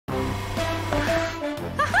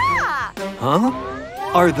Huh?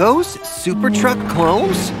 Are those super truck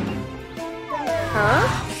clones?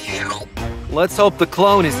 Huh? Let's hope the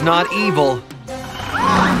clone is not evil.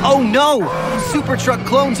 Oh no! Super truck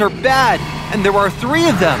clones are bad, and there are 3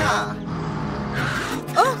 of them.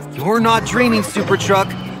 You're not dreaming, Super Truck.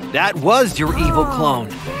 That was your evil clone.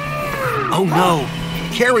 Oh no!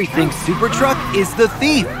 Carrie thinks Super Truck is the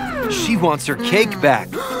thief. She wants her cake back.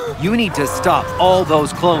 You need to stop all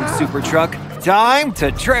those clones, Super Truck. Time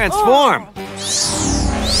to transform!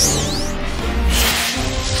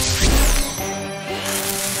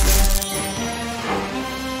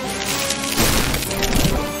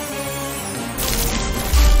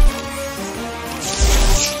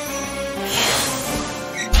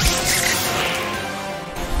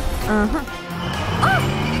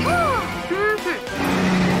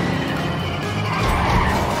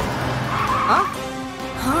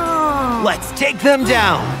 Let's take them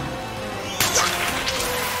down!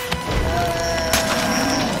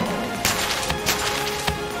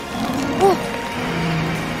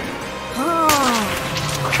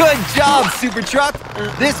 Good job, Super Truck!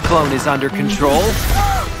 This clone is under control.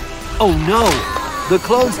 Oh no! The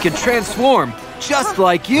clones can transform, just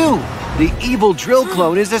like you! The evil drill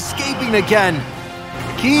clone is escaping again!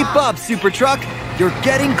 Keep up, Super Truck! You're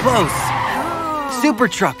getting close! Super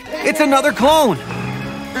Truck, it's another clone!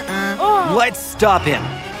 Let's stop him!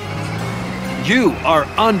 You are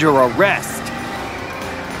under arrest!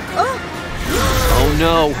 Oh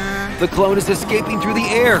no! The clone is escaping through the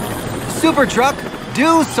air! Super Truck,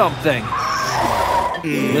 do something!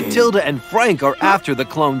 Matilda and Frank are after the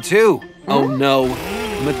clone too! Oh no!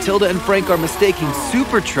 Matilda and Frank are mistaking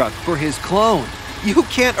Super Truck for his clone! You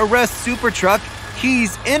can't arrest Super Truck!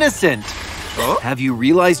 He's innocent! Have you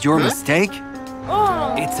realized your mistake?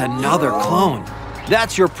 It's another clone!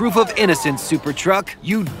 That's your proof of innocence, Super Truck!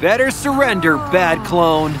 You'd better surrender, bad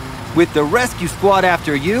clone! With the rescue squad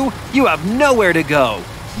after you, you have nowhere to go!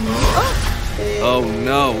 Oh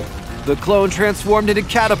no! The clone transformed into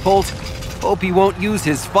Catapult! Hope he won't use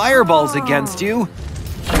his fireballs against you!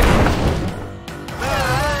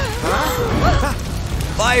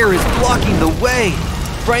 Fire is blocking the way!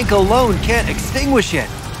 Frank alone can't extinguish it!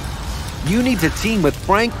 You need to team with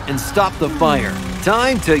Frank and stop the fire.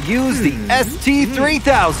 Time to use the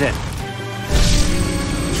ST-3000!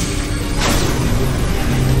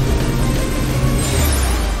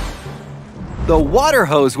 The water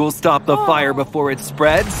hose will stop the fire before it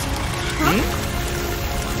spreads.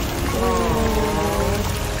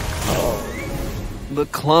 The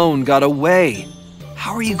clone got away.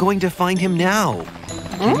 How are you going to find him now?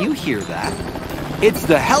 Can you hear that? It's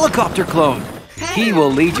the helicopter clone. He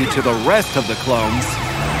will lead you to the rest of the clones.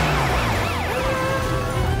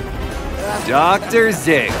 Dr.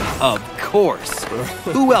 Zig, of course.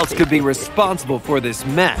 Who else could be responsible for this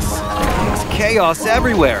mess? It's chaos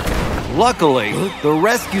everywhere. Luckily, the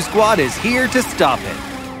rescue squad is here to stop it.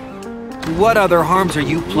 What other harms are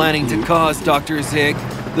you planning to cause, Dr. Zig?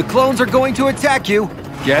 The clones are going to attack you.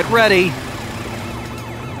 Get ready.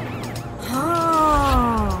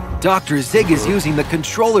 Dr. Zig is using the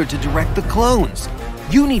controller to direct the clones.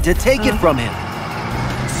 You need to take it from him.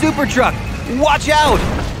 Super Truck, watch out!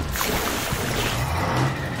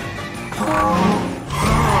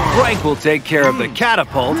 Frank will take care of the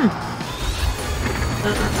catapult.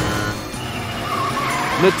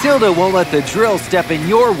 Matilda won't let the drill step in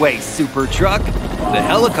your way, Super Truck. The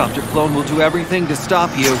helicopter clone will do everything to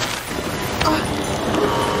stop you.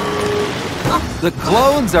 The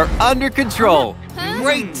clones are under control.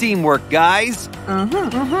 Great teamwork, guys.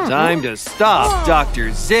 Time to stop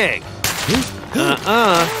Dr. Zig.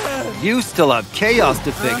 You still have chaos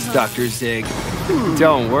to fix, Dr. Zig.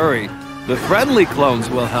 Don't worry. The friendly clones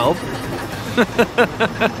will help.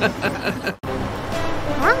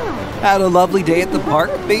 Had a lovely day at the park,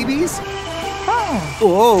 babies?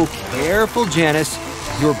 Oh, careful, Janice.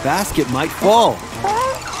 Your basket might fall.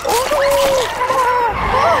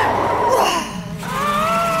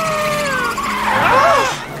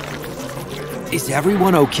 Is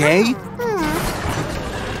everyone okay?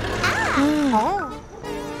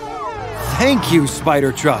 Thank you,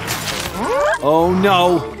 Spider Truck. Oh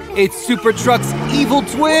no, it's Super Truck's evil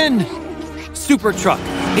twin! Super Truck,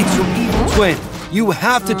 it's your evil twin. You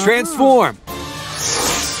have to transform.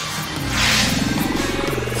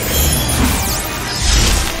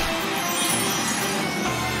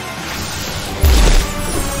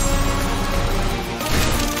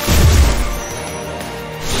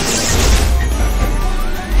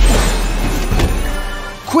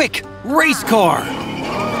 Quick, race car!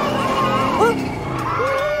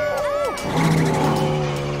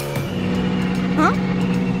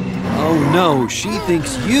 Oh no, she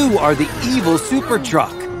thinks you are the evil super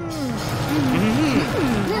truck.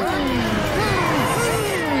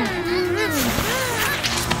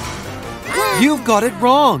 You've got it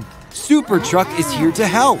wrong. Super Truck is here to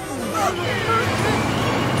help.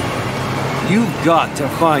 You've got to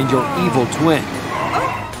find your evil twin.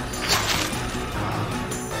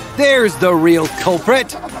 There's the real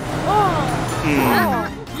culprit.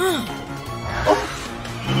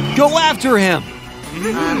 Go after him.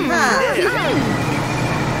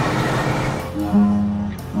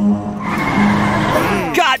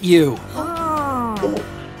 Got you.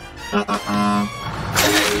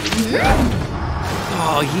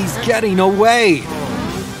 Oh, he's getting away.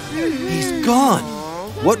 He's gone.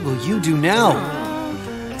 What will you do now?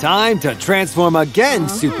 Time to transform again,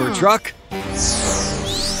 Super Truck.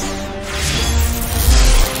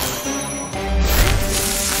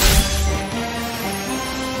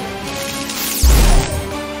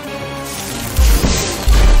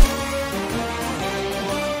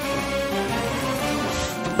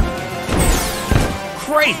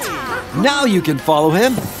 Great! Now you can follow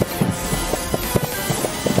him.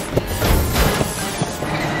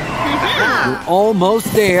 You're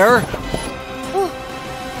almost there.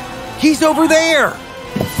 He's over there!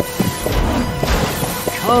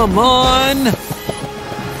 Come on!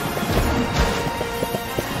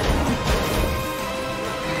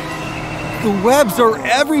 The webs are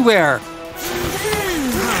everywhere!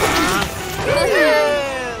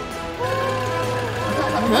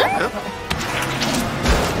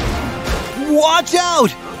 Watch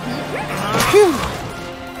out! Phew.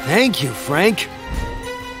 Thank you, Frank.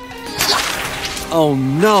 Oh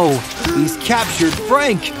no, he's captured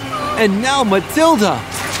Frank! And now Matilda!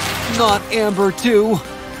 Not Amber, too.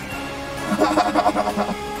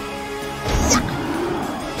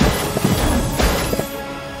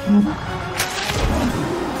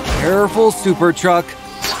 Careful, Super Truck.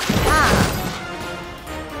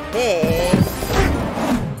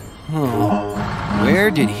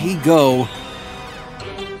 Where did he go?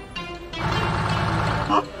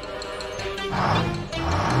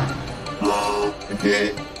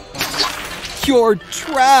 You're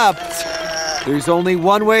trapped! There's only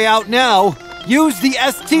one way out now. Use the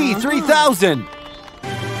ST-3000!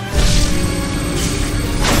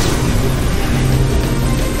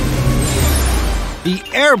 The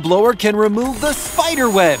air blower can remove the spider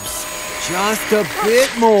webs. Just a bit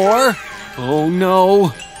more. Oh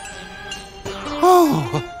no.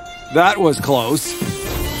 Oh, that was close.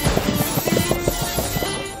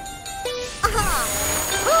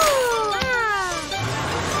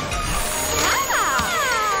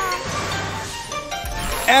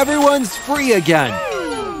 Everyone's free again.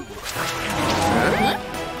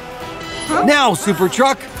 Now, Super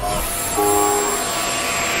Truck.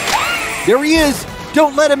 There he is.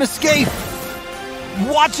 Don't let him escape.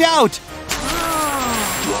 Watch out.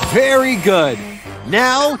 Very good.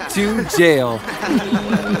 Now to jail.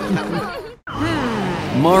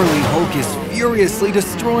 Marley Hulk is furiously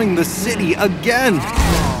destroying the city again.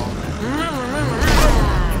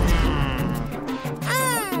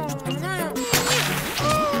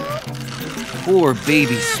 Poor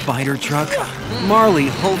baby spider truck. Marley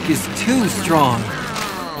Hulk is too strong.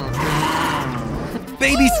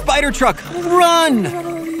 Baby spider truck,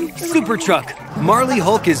 run! Super truck, Marley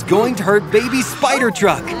Hulk is going to hurt baby spider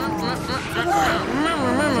truck.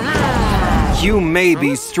 You may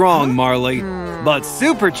be strong, Marley, but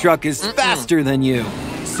Super Truck is faster than you.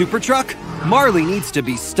 Super Truck, Marley needs to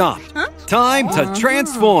be stopped. Time to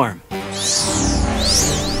transform.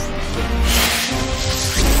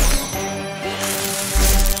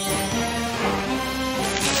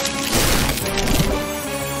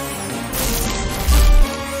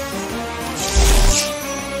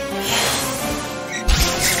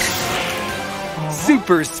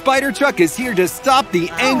 Super Spider Truck is here to stop the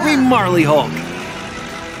angry Marley Hulk.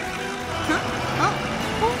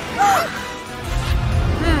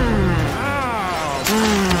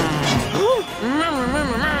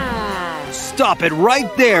 Stop it right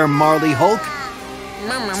there, Marley Hulk.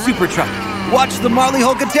 Super Truck, watch the Marley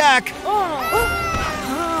Hulk attack.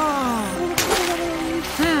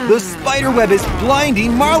 The spider web is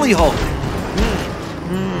blinding Marley Hulk.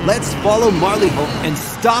 Let's follow Marley Hulk and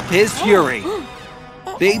stop his fury.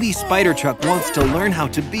 Baby Spider Truck wants to learn how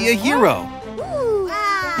to be a hero.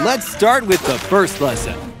 Let's start with the first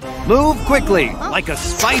lesson. Move quickly, like a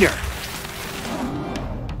spider.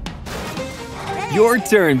 Your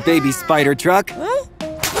turn, Baby Spider Truck.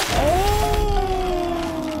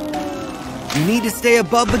 You need to stay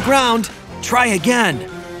above the ground. Try again.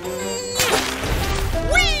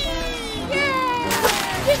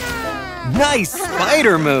 Nice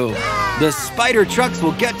spider move. The spider trucks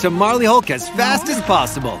will get to Marley Hulk as fast as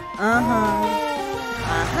possible.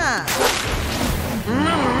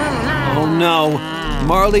 Oh no,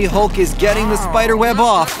 Marley Hulk is getting the spider web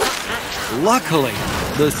off. Luckily,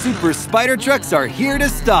 the super spider trucks are here to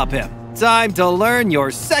stop him. Time to learn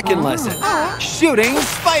your second lesson, shooting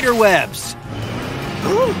spider webs.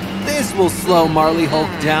 This will slow Marley Hulk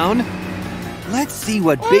down. Let's see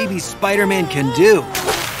what baby Spider-Man can do.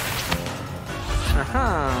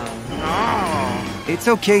 It's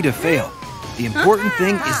okay to fail. The important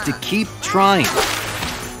thing is to keep trying.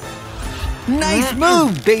 Nice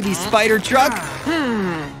move, baby spider truck!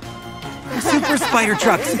 Super spider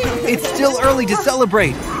trucks! It's still early to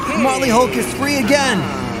celebrate! Marley Hulk is free again!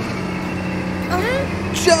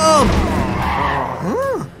 Jump!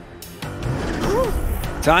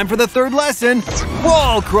 Time for the third lesson!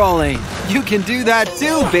 Wall crawling! You can do that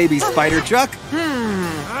too, baby spider truck!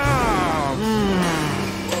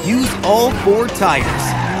 Use all 4 tires.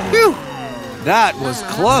 Phew! That was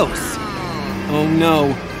close! Oh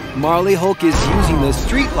no! Marley Hulk is using the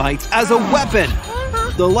streetlights as a weapon!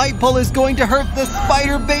 The light pole is going to hurt the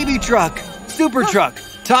spider baby truck! Super truck,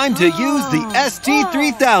 time to use the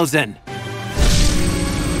ST-3000!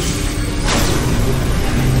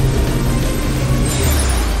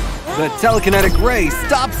 The telekinetic ray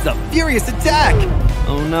stops the furious attack!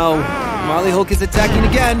 Oh no, Marley Hulk is attacking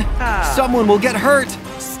again! Someone will get hurt!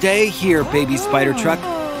 Stay here, baby spider truck.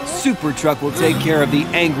 Super truck will take care of the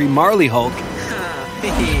angry Marley Hulk.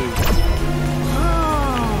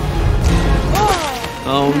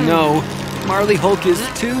 Oh no, Marley Hulk is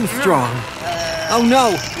too strong. Oh no,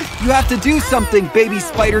 you have to do something, baby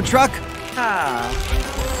spider truck.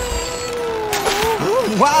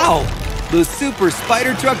 Wow, the super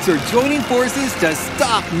spider trucks are joining forces to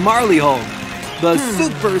stop Marley Hulk. The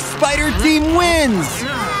super spider team wins.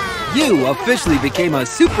 You officially became a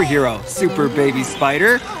superhero, super baby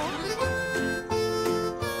spider.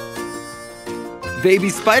 Baby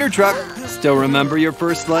spider truck, still remember your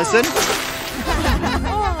first lesson?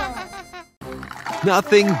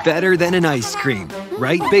 Nothing better than an ice cream,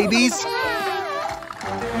 right, babies?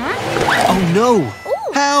 Oh no!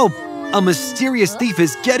 Help! A mysterious thief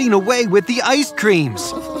is getting away with the ice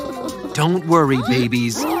creams. Don't worry,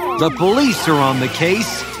 babies. The police are on the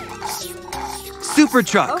case. Super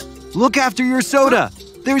truck, look after your soda.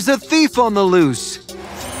 There's a thief on the loose.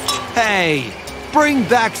 Hey! Bring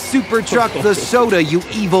back Super Truck the soda, you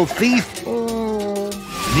evil thief!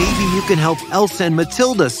 Maybe you can help Elsa and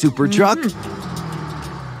Matilda, Super Truck.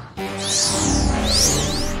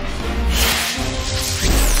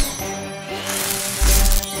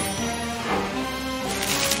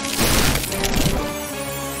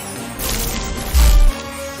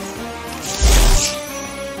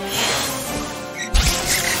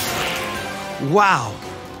 Wow,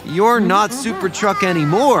 you're not Super Truck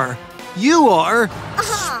anymore. You are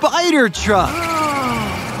Spider Truck!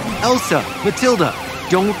 Elsa, Matilda,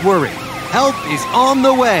 don't worry. Help is on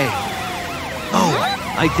the way. Oh,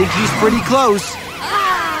 I think he's pretty close.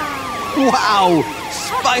 Wow,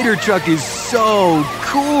 Spider Truck is so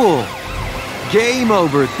cool. Game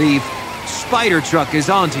over, thief. Spider Truck is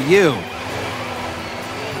on to you.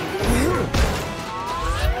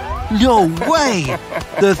 No way!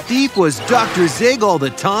 The thief was Dr. Zig all the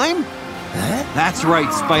time? That's right,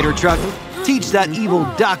 Spider Truck. Teach that evil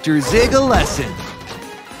Dr. Zig a lesson.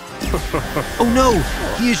 Oh no,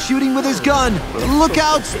 he is shooting with his gun. Look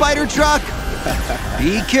out, Spider Truck!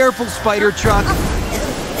 Be careful, Spider Truck.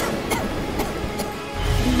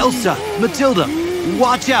 Elsa, Matilda,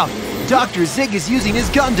 watch out. Dr. Zig is using his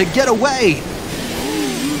gun to get away.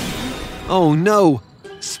 Oh no,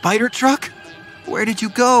 Spider Truck? Where did you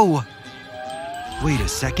go? Wait a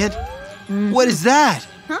second. What is that?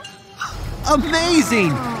 Amazing!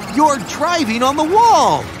 You're driving on the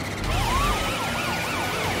wall!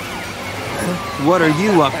 What are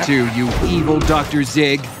you up to, you evil Dr.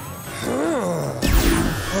 Zig?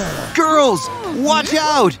 Girls, watch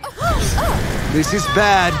out! This is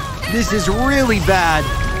bad. This is really bad.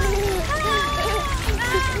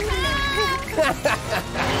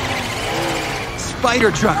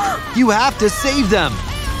 Spider Truck, you have to save them.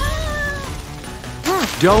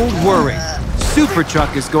 Don't worry. Super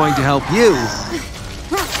Truck is going to help you.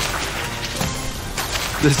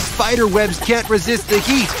 The spider webs can't resist the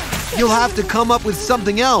heat. You'll have to come up with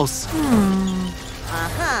something else.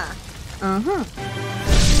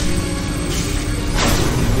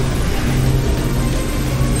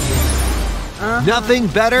 Nothing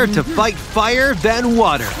better to fight fire than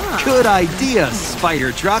water. Good idea,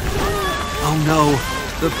 Spider Truck. Oh no,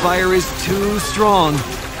 the fire is too strong.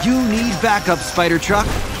 You need backup, Spider Truck.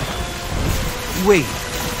 Wait,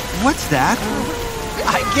 What's that?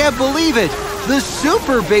 I can't believe it! The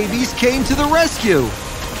super babies came to the rescue!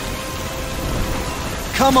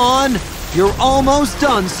 Come on! You're almost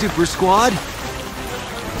done, Super Squad!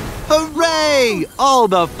 Hooray! All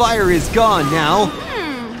the fire is gone now!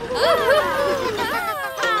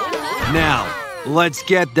 Now, let's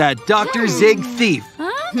get that Dr. Zig thief!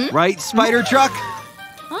 Right, Spider Truck?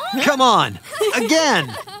 Come on!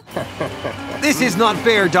 Again! This is not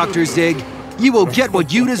fair, Dr. Zig! You will get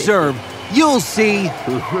what you deserve! You'll see!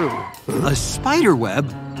 A spider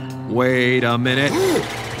web? Wait a minute.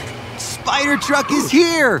 Spider Truck is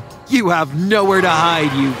here! You have nowhere to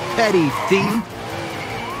hide, you petty thief!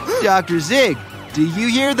 Dr. Zig, do you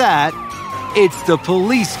hear that? It's the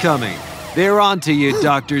police coming. They're on to you,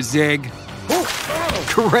 Dr. Zig.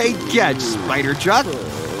 Great catch, Spider Truck.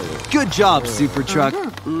 Good job, Super Truck.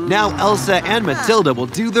 Now Elsa and Matilda will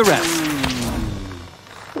do the rest.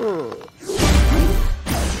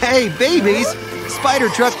 Hey, babies! Spider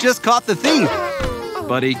Truck just caught the thief.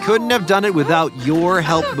 But he couldn't have done it without your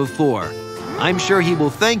help before. I'm sure he will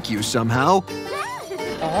thank you somehow.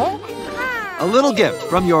 A little gift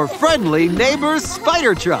from your friendly neighbor,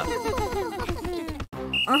 Spider Truck.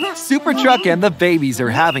 Super Truck and the babies are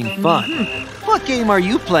having fun. What game are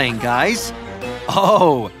you playing, guys?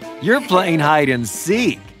 Oh, you're playing hide and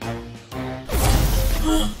seek.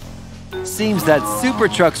 Seems that Super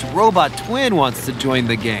Truck's robot twin wants to join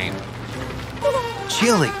the game.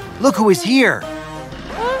 Chili, look who is here.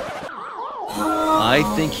 I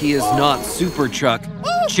think he is not Super Truck.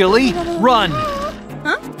 Chili, run!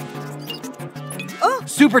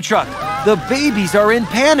 Super Truck, the babies are in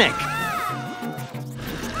panic!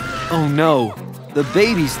 Oh no, the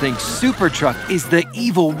babies think Super Truck is the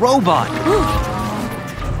evil robot.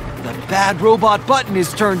 The bad robot button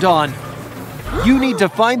is turned on. You need to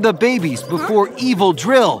find the babies before Evil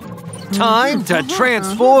Drill. Time to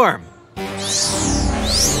transform!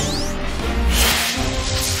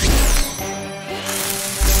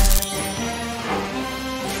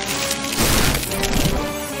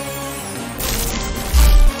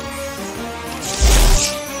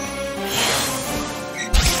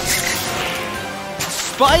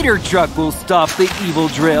 Spider Truck will stop the Evil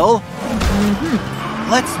Drill.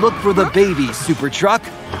 Let's look for the babies, Super Truck.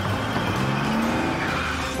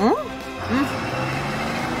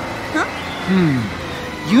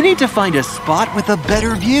 You need to find a spot with a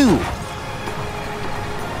better view.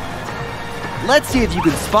 Let's see if you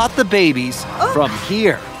can spot the babies from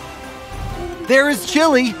here. There is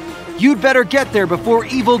Chili. You'd better get there before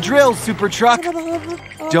Evil Drill, Super Truck.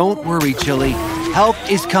 Don't worry, Chili. Help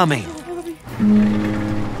is coming.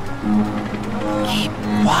 Keep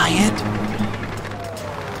quiet.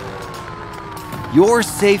 You're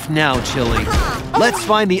safe now, Chili. Let's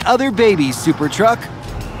find the other babies, Super Truck.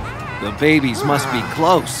 The babies must be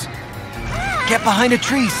close. Get behind a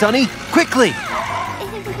tree, Sonny, quickly!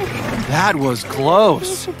 That was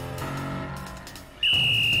close.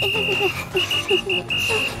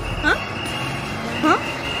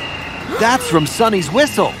 That's from Sonny's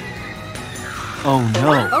whistle. Oh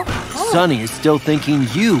no, Sonny is still thinking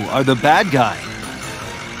you are the bad guy.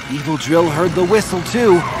 Evil Drill heard the whistle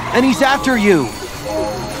too, and he's after you.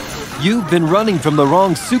 You've been running from the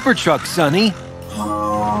wrong Super Truck, Sonny.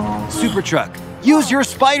 Super Truck, use your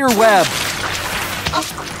spider web!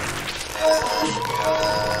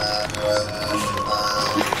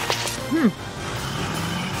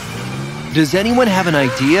 Does anyone have an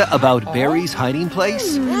idea about Barry's hiding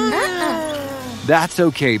place? That's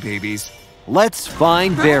okay, babies. Let's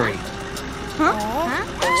find Barry.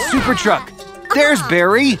 Super Truck, there's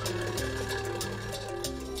Barry!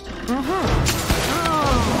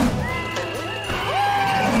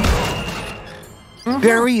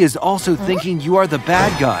 Barry is also thinking you are the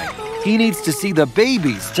bad guy. He needs to see the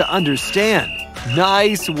babies to understand.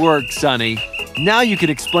 Nice work, Sonny. Now you can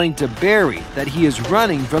explain to Barry that he is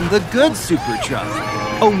running from the good Super Truck.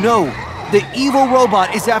 Oh no, the evil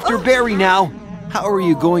robot is after Barry now. How are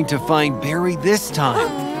you going to find Barry this time?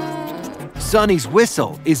 Sonny's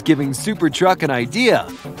whistle is giving Super Truck an idea.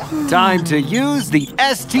 Time to use the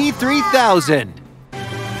ST-3000.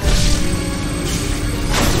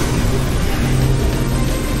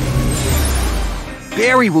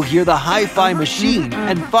 Barry will hear the hi-fi machine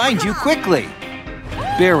and find you quickly.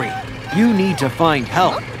 Barry, you need to find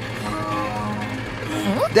help.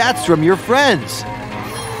 That's from your friends.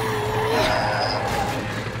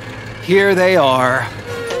 Here they are.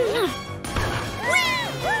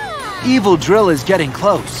 Evil Drill is getting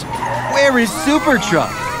close. Where is Super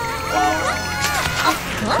Truck?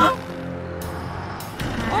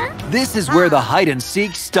 This is where the hide and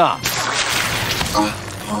seek stops.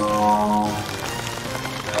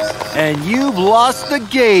 And you've lost the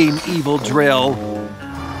game, Evil Drill.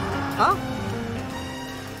 Huh?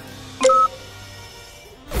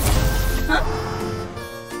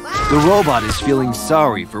 The robot is feeling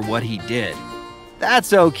sorry for what he did.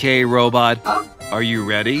 That's okay, robot. Are you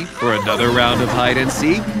ready for another round of hide and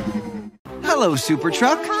seek? Hello, Super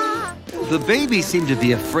Truck. The babies seem to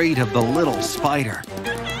be afraid of the little spider.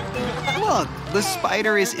 Look, the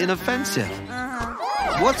spider is inoffensive.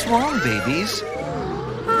 What's wrong, babies?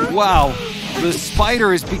 Wow, the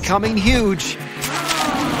spider is becoming huge.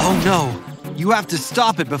 Oh no, you have to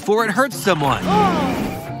stop it before it hurts someone.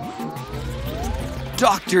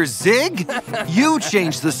 Dr. Zig, you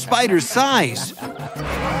changed the spider's size.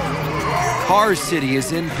 Car City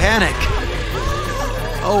is in panic.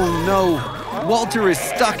 Oh no, Walter is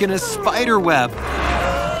stuck in a spider web.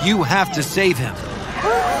 You have to save him.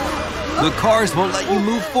 The cars won't let you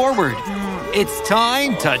move forward. It's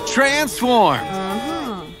time to transform.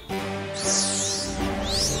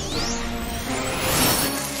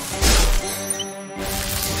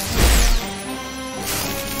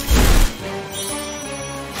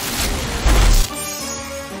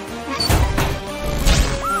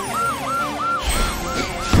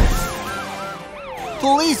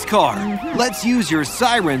 Police car, let's use your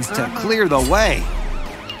sirens to clear the way.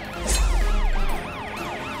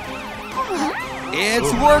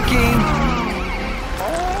 It's working!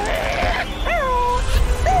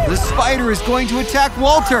 The spider is going to attack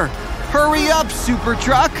Walter! Hurry up, Super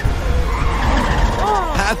Truck!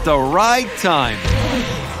 At the right time.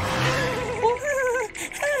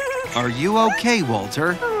 Are you okay,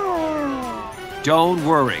 Walter? Don't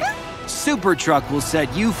worry. Super Truck will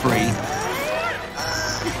set you free.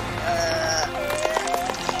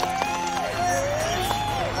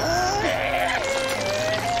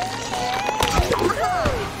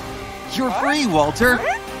 You're free, Walter.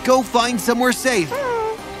 Go find somewhere safe.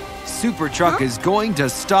 Super Truck is going to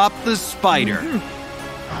stop the spider.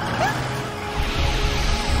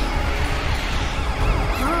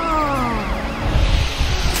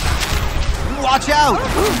 Watch out!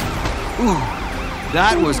 Ooh,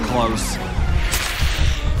 that was close.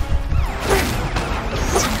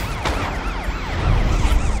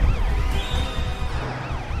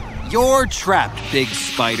 You're trapped, big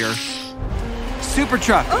spider. Super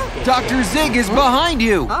Truck, Dr. Zig is behind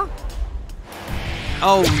you!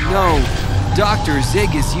 Oh no, Dr.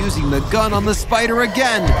 Zig is using the gun on the spider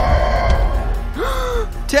again!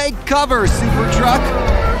 Take cover, Super Truck!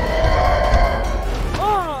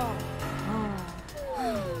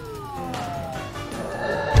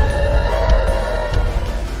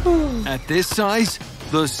 At this size,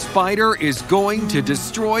 the spider is going to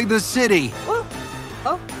destroy the city.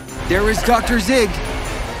 There is Dr. Zig.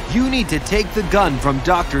 You need to take the gun from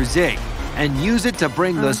Dr. Zig and use it to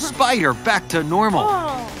bring the spider back to normal.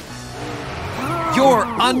 You're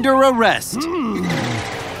under arrest.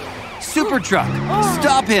 Super Truck,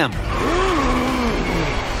 stop him.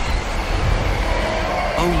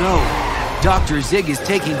 Oh no, Dr. Zig is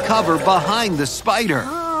taking cover behind the spider.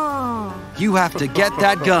 You have to get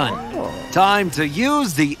that gun. Time to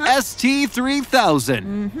use the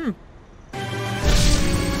ST-3000.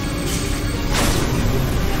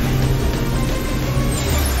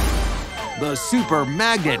 The super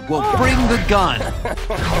magnet will bring the gun.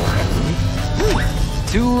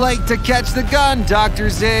 Too late to catch the gun, Dr.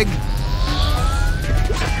 Zig.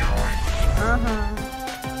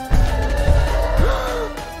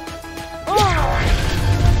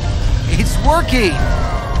 It's working.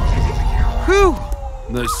 Whew.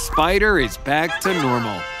 The spider is back to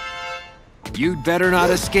normal. You'd better not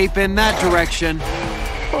escape in that direction.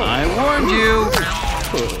 I warned you.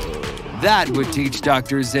 That would teach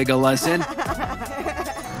Dr. Zig a lesson.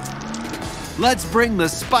 Let's bring the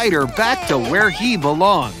spider back to where he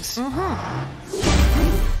belongs.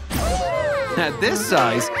 At this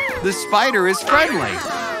size, the spider is friendly.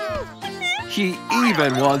 He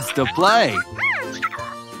even wants to play.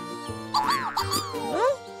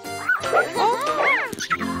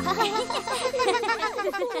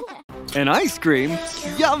 An ice cream?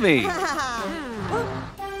 Yummy!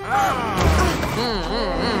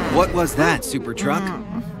 What was that, Super Truck?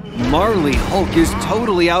 Marley Hulk is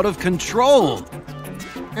totally out of control!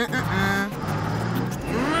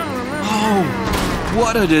 Oh,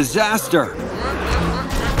 what a disaster!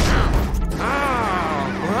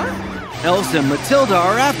 Elsa and Matilda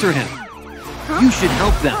are after him. You should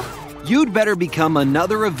help them. You'd better become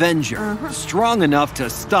another Avenger, strong enough to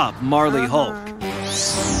stop Marley Hulk.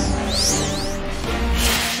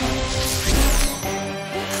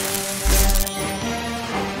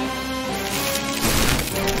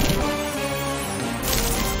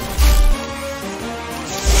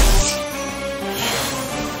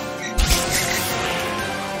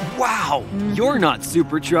 Wow, you're not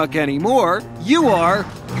Super Truck anymore. You are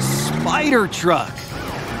Spider Truck.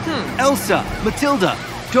 Elsa, Matilda,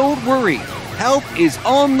 don't worry. Help is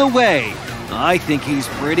on the way. I think he's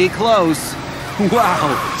pretty close.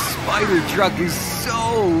 Wow, Spider Truck is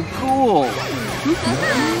so cool.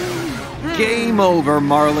 Game over,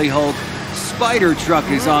 Marley Hulk. Spider Truck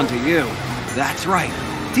is onto you. That's right.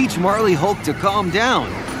 Teach Marley Hulk to calm down.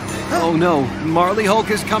 Oh no, Marley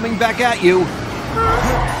Hulk is coming back at you.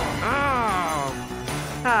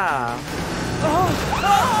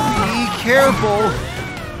 Be careful.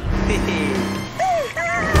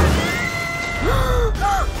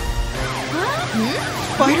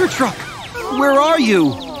 Spider Truck, where are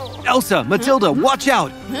you? Elsa, Matilda, watch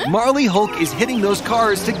out. Marley Hulk is hitting those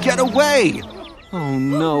cars to get away. Oh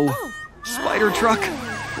no. Spider Truck,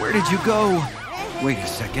 where did you go? Wait a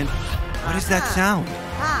second. What is that sound?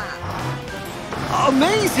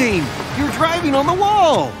 Amazing! You're driving on the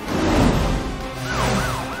wall!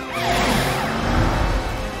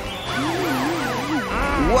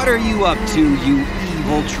 What are you up to, you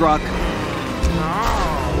evil truck?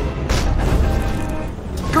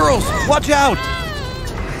 Girls, watch out!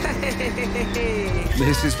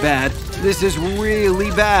 This is bad. This is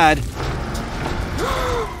really bad.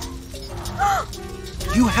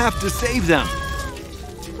 You have to save them.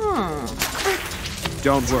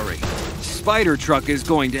 Don't worry. Spider Truck is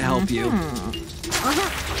going to help you.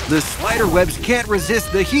 The spider webs can't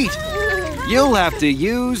resist the heat. You'll have to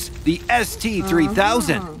use the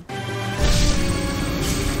ST-3000.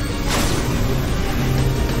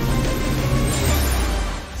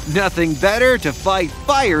 Nothing better to fight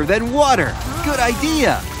fire than water. Good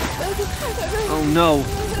idea. Oh no,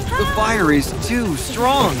 the fire is too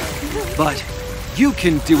strong. But you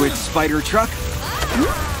can do it, Spider Truck.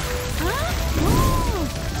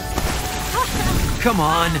 Come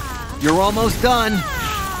on, you're almost done.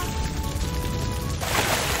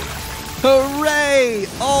 Hooray!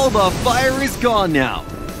 All the fire is gone now.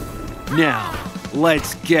 Now,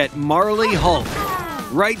 let's get Marley Hulk.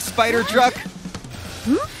 Right, Spider Truck?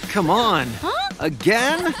 Come on.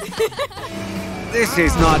 Again? This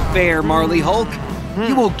is not fair, Marley Hulk.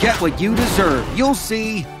 You will get what you deserve. You'll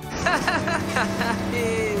see.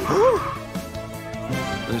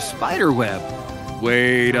 The spider web.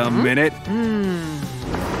 Wait a minute.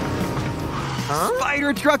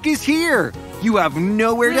 Spider Truck is here. You have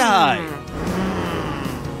nowhere to hide.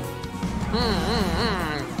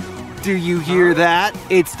 Do you hear that?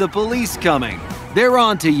 It's the police coming. They're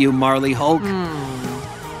on to you, Marley Hulk.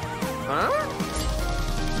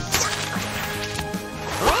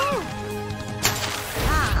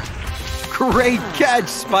 Great catch,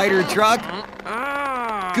 Spider Truck.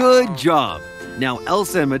 Good job. Now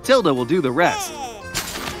Elsa and Matilda will do the rest.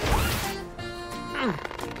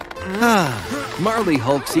 Marley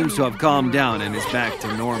Hulk seems to have calmed down and is back to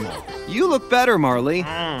normal. You look better, Marley.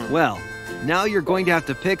 Well, now you're going to have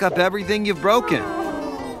to pick up everything you've broken.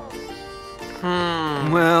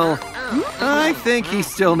 Well, I think he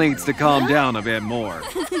still needs to calm down a bit more.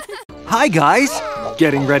 Hi, guys.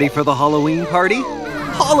 Getting ready for the Halloween party?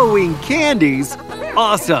 Halloween candies?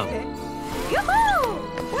 Awesome.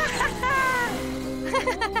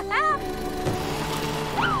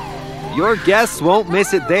 Your guests won't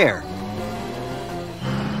miss it there.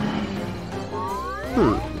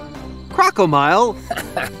 Crocomile?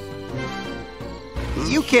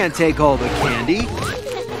 You can't take all the candy.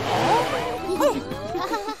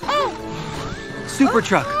 Super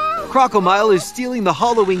Truck, Crocomile is stealing the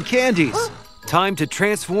Halloween candies. Time to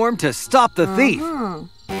transform to stop the thief.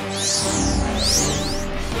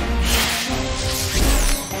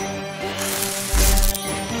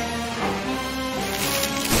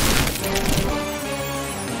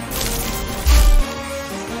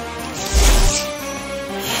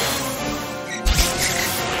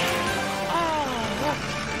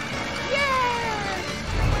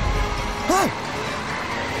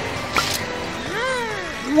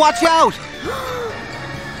 Watch out!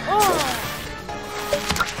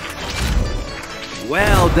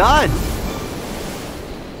 Well done!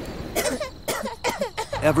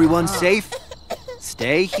 Everyone safe?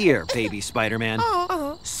 Stay here, baby Spider-Man.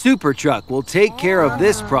 Super Truck will take care of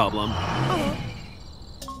this problem.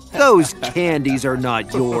 Those candies are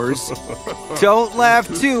not yours. Don't laugh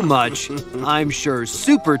too much. I'm sure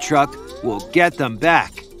Super Truck will get them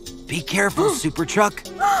back. Be careful, Super Truck.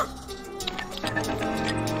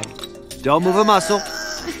 Don't move a muscle.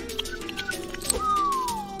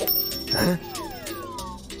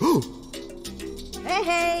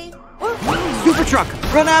 Hey! Super Truck,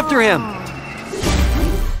 run after him!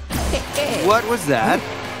 What was that?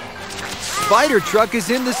 Spider Truck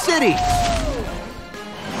is in the city!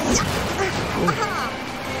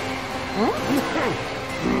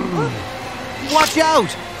 Watch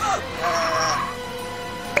out!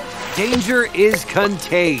 Danger is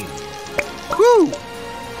contained. Whew!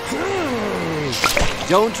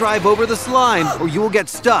 Don't drive over the slime or you will get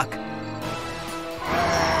stuck.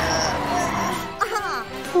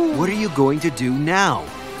 What are you going to do now?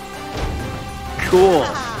 Cool.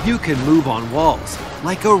 You can move on walls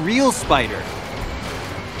like a real spider.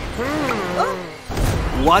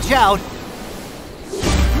 Watch out!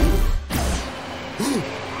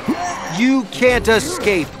 You can't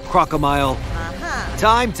escape, Crocomile.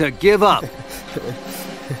 Time to give up.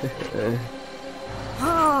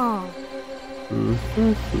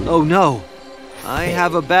 Oh no, I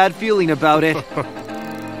have a bad feeling about it.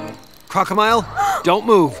 Crocomile, don't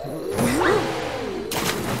move.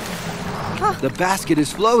 The basket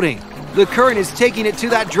is floating. The current is taking it to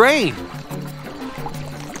that drain.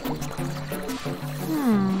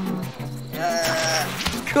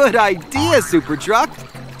 Good idea, Super Truck.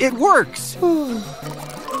 It works.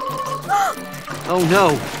 Oh no,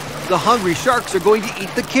 the hungry sharks are going to eat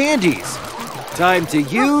the candies. Time to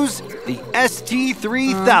use the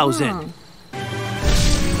ST-3000.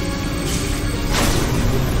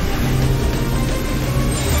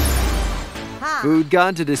 Food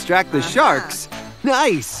gone to distract the sharks.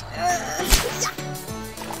 Nice.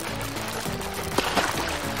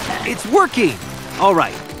 It's working. All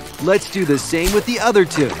right, let's do the same with the other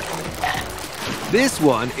two. This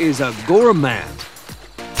one is a gourmand.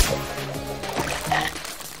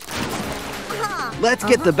 Let's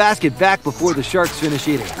get the basket back before the sharks finish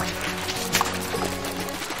eating.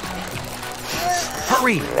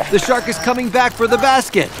 Hurry! The shark is coming back for the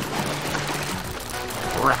basket.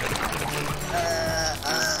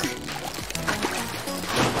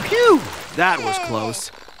 Phew! That was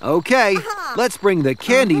close. Okay, let's bring the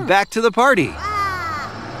candy back to the party.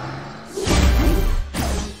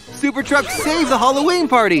 Super Truck saved the Halloween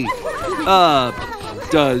party.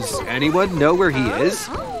 Does anyone know where he is?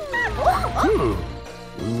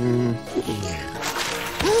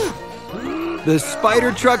 The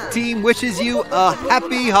Spider Truck team wishes you a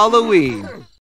happy Halloween.